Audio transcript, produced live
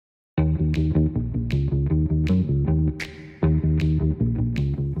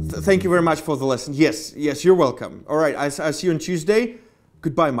Thank you very much for the lesson. Yes, you're welcome. All right, I'll see you on Tuesday.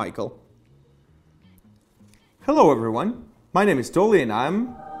 Goodbye, Michael. Hello, everyone. My name is Dolly, and I'm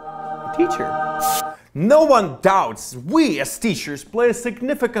a teacher. No one doubts we as teachers play a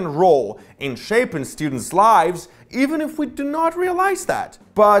significant role in shaping students' lives, even if we do not realize that.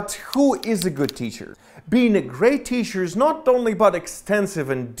 But who is a good teacher? Being a great teacher is not only about extensive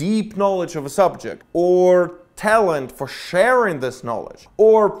and deep knowledge of a subject, or talent for sharing this knowledge,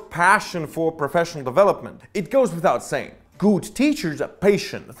 or passion for professional development. It goes without saying. Good teachers are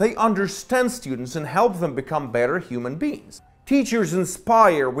patient. They understand students and help them become better human beings. Teachers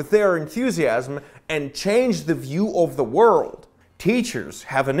inspire with their enthusiasm and change the view of the world. Teachers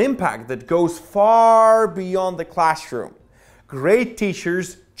have an impact that goes far beyond the classroom. Great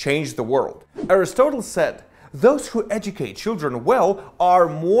teachers change the world. Aristotle said, "Those who educate children well are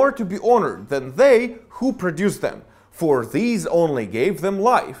more to be honored than they who produce them, for these only gave them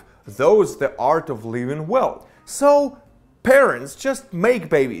life, those the art of living well." So, parents just make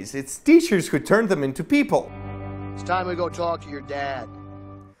babies. It's teachers who turn them into people. It's time we go talk to your dad.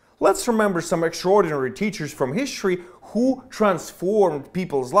 Let's remember some extraordinary teachers from history who transformed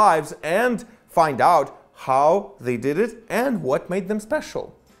people's lives and find out how they did it and what made them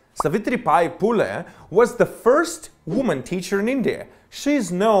special. Savitribai Phule was the first woman teacher in India. She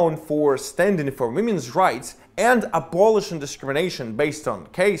is known for standing for women's rights and abolishing discrimination based on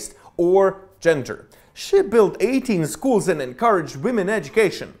caste or gender. She built 18 schools and encouraged women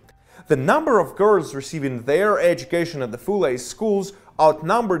education. The number of girls receiving their education at the Phule schools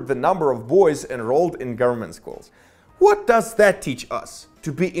outnumbered the number of boys enrolled in government schools. What does that teach us?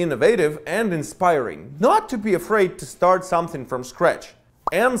 To be innovative and inspiring, not to be afraid to start something from scratch.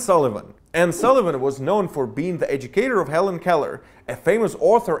 Anne Sullivan. Anne Sullivan was known for being the educator of Helen Keller, a famous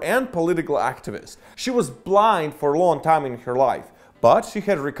author and political activist. She was blind for a long time in her life, but she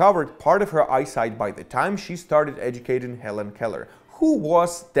had recovered part of her eyesight by the time she started educating Helen Keller, who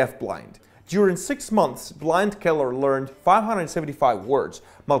was deafblind. During 6 months, blind Keller learned 575 words,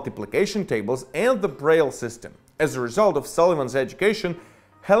 multiplication tables, and the Braille system. As a result of Sullivan's education,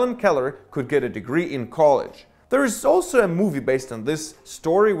 Helen Keller could get a degree in college. There is also a movie based on this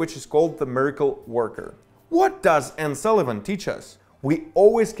story which is called The Miracle Worker. What does Anne Sullivan teach us? We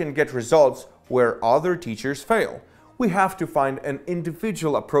always can get results where other teachers fail. We have to find an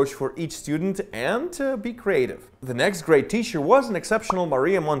individual approach for each student and be creative. The next great teacher was an exceptional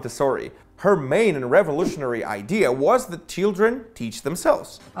Maria Montessori. Her main and revolutionary idea was that children teach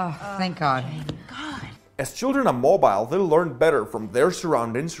themselves. Oh, thank God. As children are mobile, they learn better from their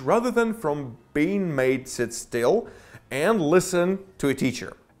surroundings rather than from being made sit still and listen to a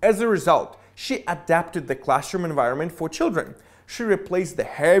teacher. As a result, she adapted the classroom environment for children. She replaced the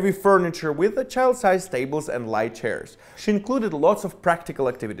heavy furniture with the child-sized tables and light chairs. She included lots of practical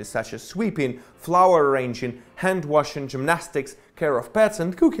activities such as sweeping, flower arranging, hand washing, gymnastics, care of pets,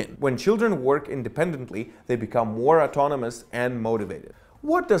 and cooking. When children work independently, they become more autonomous and motivated.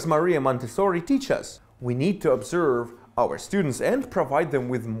 What does Maria Montessori teach us? We need to observe our students and provide them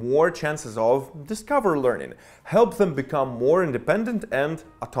with more chances of discover learning, help them become more independent and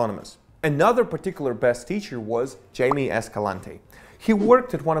autonomous. Another particular best teacher was Jaime Escalante. He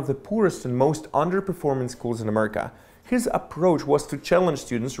worked at one of the poorest and most underperforming schools in America. His approach was to challenge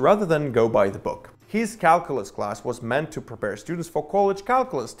students rather than go by the book. His calculus class was meant to prepare students for college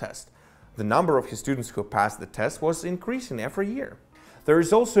calculus test. The number of his students who passed the test was increasing every year. There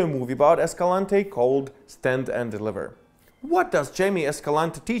is also a movie about Escalante called Stand and Deliver. What does Jaime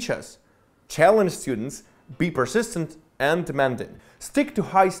Escalante teach us? Challenge students, be persistent and demanding. Stick to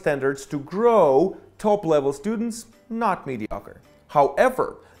high standards to grow top-level students, not mediocre.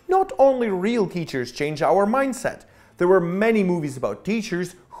 However, not only real teachers change our mindset. There were many movies about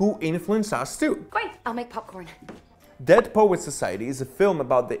teachers who influence us too. Great, I'll make popcorn. Dead Poets Society is a film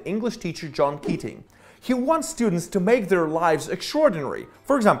about the English teacher John Keating. He wants students to make their lives extraordinary.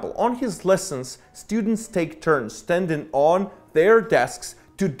 For example, on his lessons, students take turns standing on their desks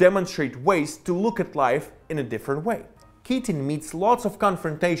to demonstrate ways to look at life in a different way. Keating meets lots of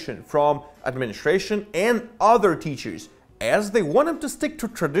confrontation from administration and other teachers as they want him to stick to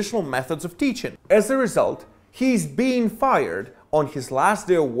traditional methods of teaching. As a result, he's being fired on his last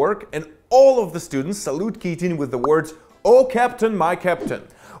day of work, and all of the students salute Keating with the words, "Oh Captain, my Captain."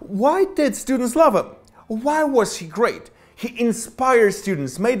 Why did students love him? Why was he great? He inspired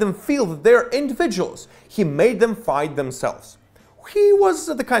students, made them feel that they're individuals. He made them find themselves. He was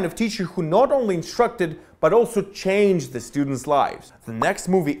the kind of teacher who not only instructed, but also changed the students' lives. The next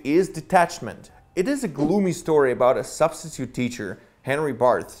movie is Detachment. It is a gloomy story about a substitute teacher, Henry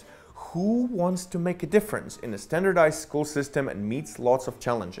Barth, Who wants to make a difference in a standardized school system and meets lots of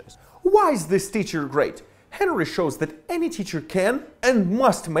challenges? Why is this teacher great? Henry shows that any teacher can and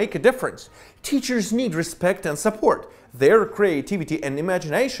must make a difference. Teachers need respect and support. Their creativity and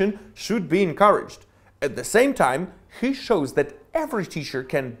imagination should be encouraged. At the same time, he shows that every teacher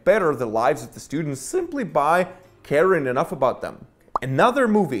can better the lives of the students simply by caring enough about them. Another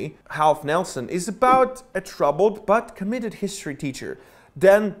movie, Half Nelson, is about a troubled but committed history teacher,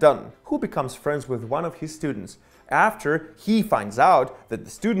 Dan Dunn, who becomes friends with one of his students after he finds out that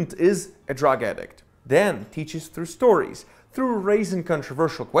the student is a drug addict. Dan teaches through stories, through raising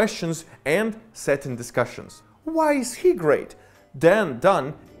controversial questions and setting discussions. Why is he great? Dan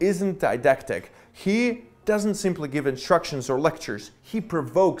Dunn isn't didactic. He doesn't simply give instructions or lectures. He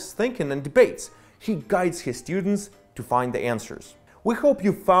provokes thinking and debates. He guides his students to find the answers. We hope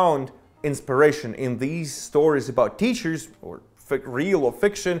you found inspiration in these stories about teachers, or real or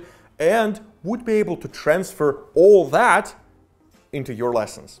fiction, and would be able to transfer all that into your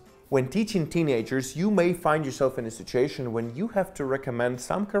lessons. When teaching teenagers, you may find yourself in a situation when you have to recommend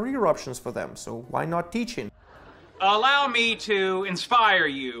some career options for them, so why not teaching? Allow me to inspire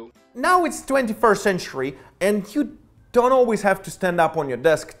you. Now it's 21st century, and you don't always have to stand up on your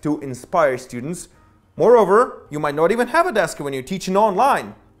desk to inspire students. Moreover, you might not even have a desk when you're teaching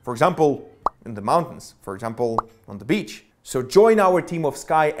online. For example, in the mountains, for example, on the beach. So join our team of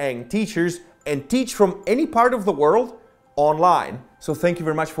Skyeng teachers and teach from any part of the world online. So thank you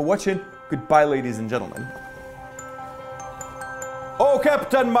very much for watching. Goodbye, ladies and gentlemen. Oh,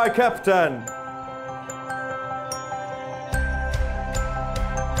 Captain, my Captain!